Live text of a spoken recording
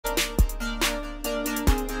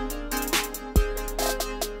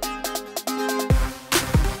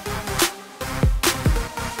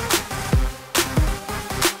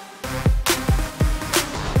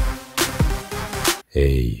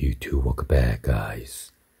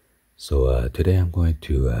Today I'm going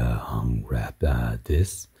to unwrap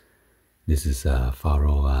this. This is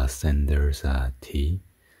Pharoah Sanders tea.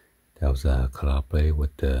 That was collaborated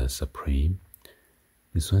with the Supreme.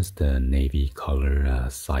 This one's the navy color,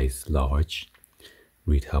 size large.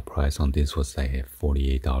 Retail price on this was like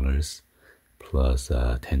 $48 plus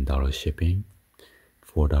 $10 shipping,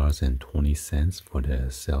 $4.20 for the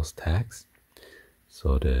sales tax.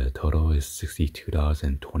 So the total is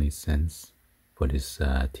 $62.20 for this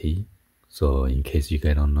tea. So in case you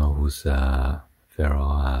guys don't know who's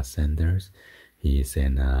Pharoah Sanders, he is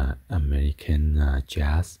an American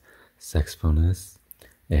jazz saxophonist,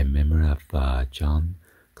 a member of John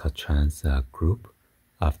Coltrane's group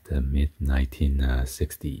of the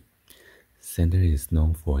mid-1960s. Sanders is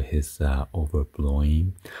known for his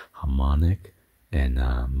overblowing harmonic and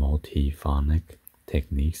multiphonic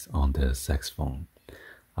techniques on the saxophone,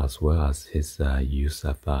 as well as his use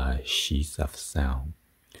of sheets of sound.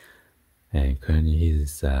 And currently he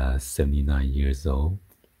is 79 years old.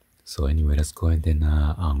 So anyway, let's go ahead and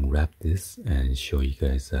unwrap this and show you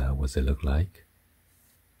guys what it look like.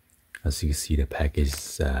 As you can see, the package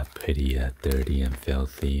is pretty dirty and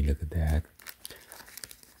filthy. Look at that.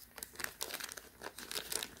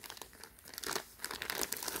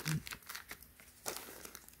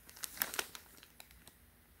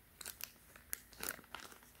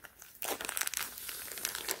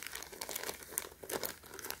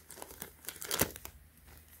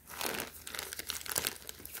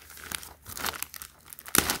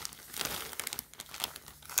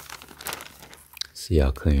 See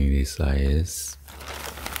how clean this side is.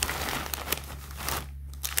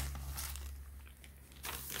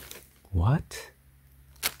 What?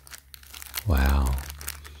 Wow.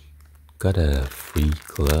 Got a free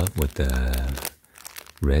glove with the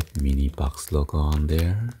red mini box logo on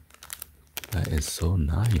there. That is so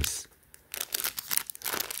nice.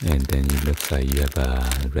 And then it looks like you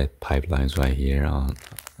have red pipelines right here on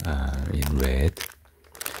in red.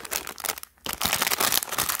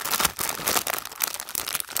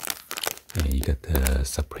 And you got the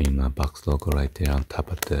Supreme box logo right there on top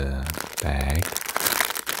of the bag.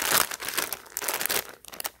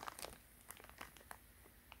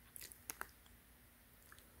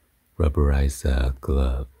 Rubberized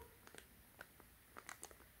glove.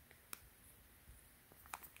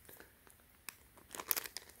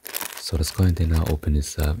 So let's go ahead and now open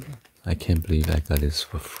this up. I can't believe I got this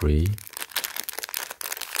for free.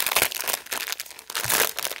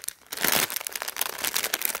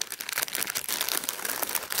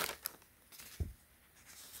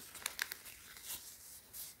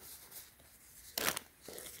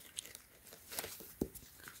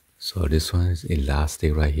 So this one is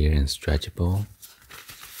elastic right here and stretchable.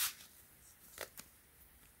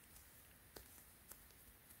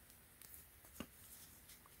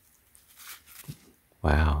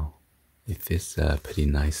 Wow, it fits pretty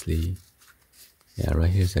nicely. Yeah, right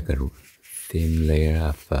here is like a thin layer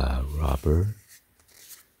of rubber.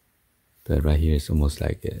 But right here is almost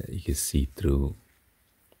like you can see through.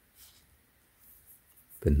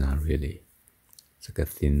 But not really. It's like a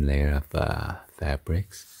thin layer of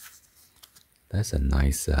fabrics. That's a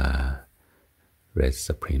nice red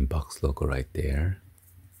Supreme box logo right there.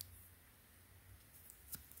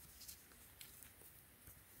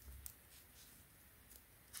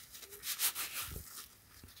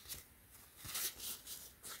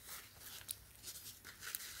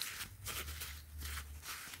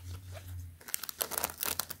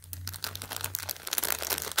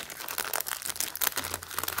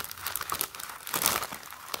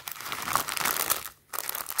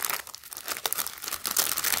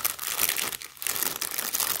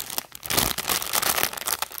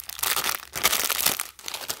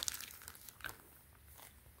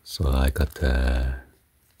 So I got the,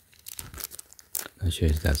 I'll show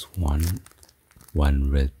you that's one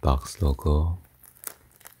red box logo,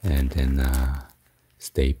 and then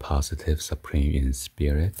stay positive, Supreme in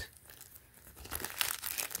spirit.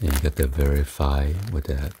 And you got the verify with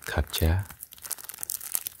the CAPTCHA.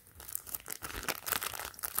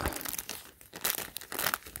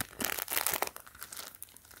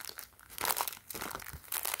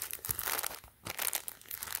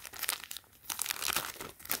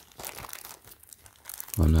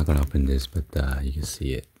 I'm not gonna open this, but you can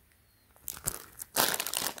see it.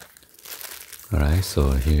 Alright,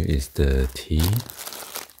 so here is the tea.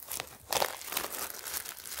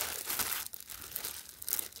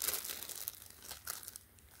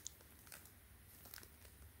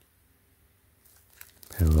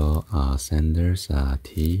 Pharoah Sanders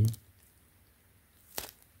tea.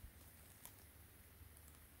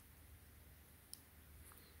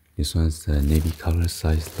 This one's the navy color,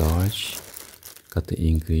 size large. Got the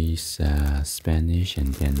English, Spanish,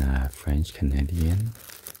 and then French Canadian.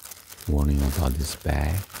 Warning about this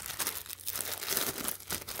bag.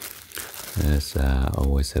 As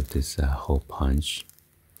always have this hole punch,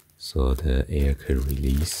 so the air could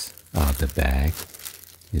release out of the bag.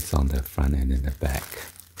 It's on the front end and the back.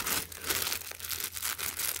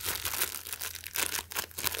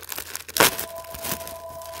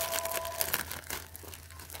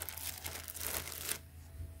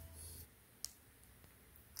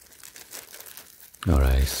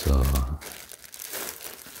 Alright, so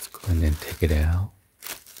let's go ahead and take it out.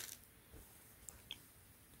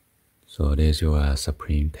 So there's your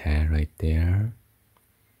Supreme tag right there.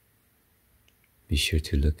 Be sure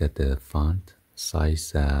to look at the font.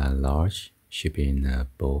 Size large, should be in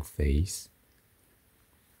boldface.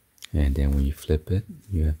 And then when you flip it,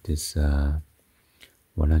 you have this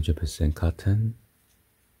 100% cotton.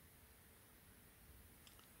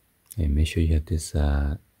 And make sure you have this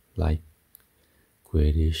light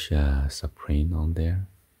grayish Supreme on there.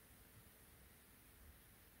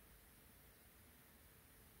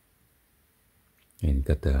 And you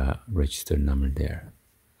got the register number there.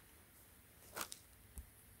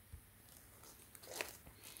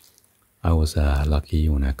 I was lucky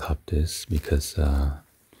when I caught this because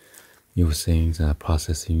it was saying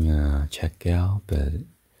processing checkout, but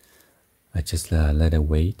I just let it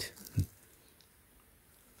wait,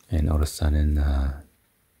 and all of a sudden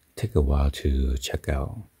take a while to check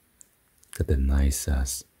out. Got the nice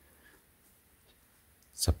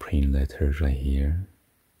Supreme letters right here.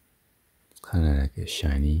 It's kind of like a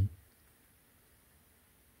shiny.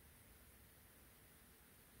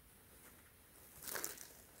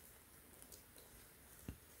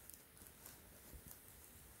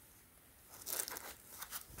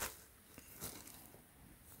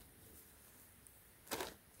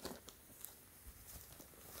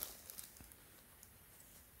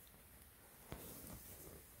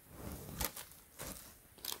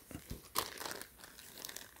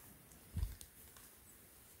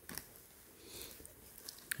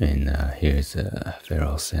 And here's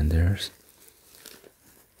Pharoah Sanders.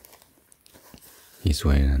 He's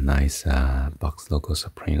wearing a nice box logo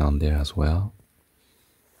Supreme on there as well.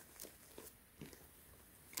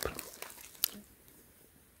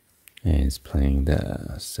 And he's playing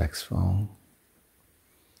the saxophone.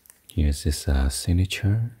 Here's his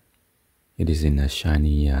signature. It is in a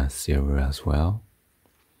shiny silver as well.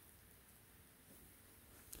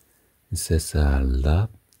 It says love,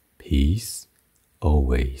 peace,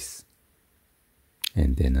 always.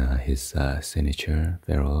 And then his signature,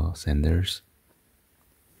 Pharoah Sanders.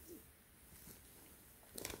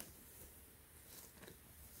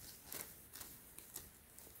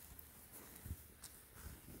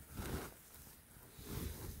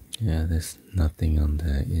 Yeah, there's nothing on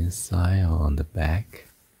the inside or on the back.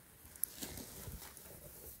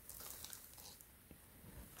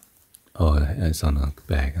 Oh, it's on the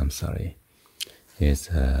back, I'm sorry. Here's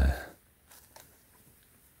a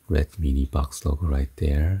red mini box logo right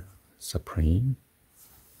there, Supreme.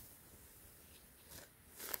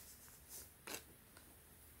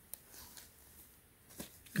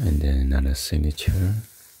 And then another signature.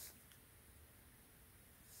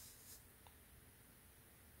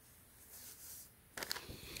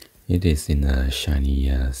 It is in a shiny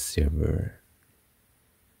silver.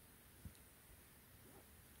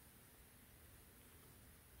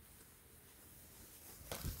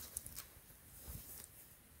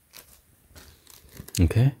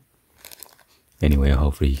 Okay. Anyway,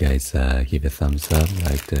 hopefully you guys give a thumbs up,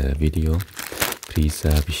 like the video. Please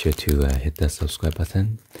be sure to hit that subscribe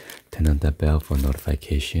button, turn on the bell for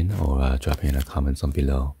notification, or drop in the comments on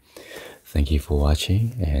below. Thank you for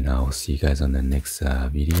watching, and I'll see you guys on the next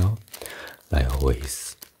video. Like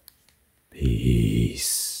always,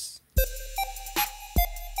 peace.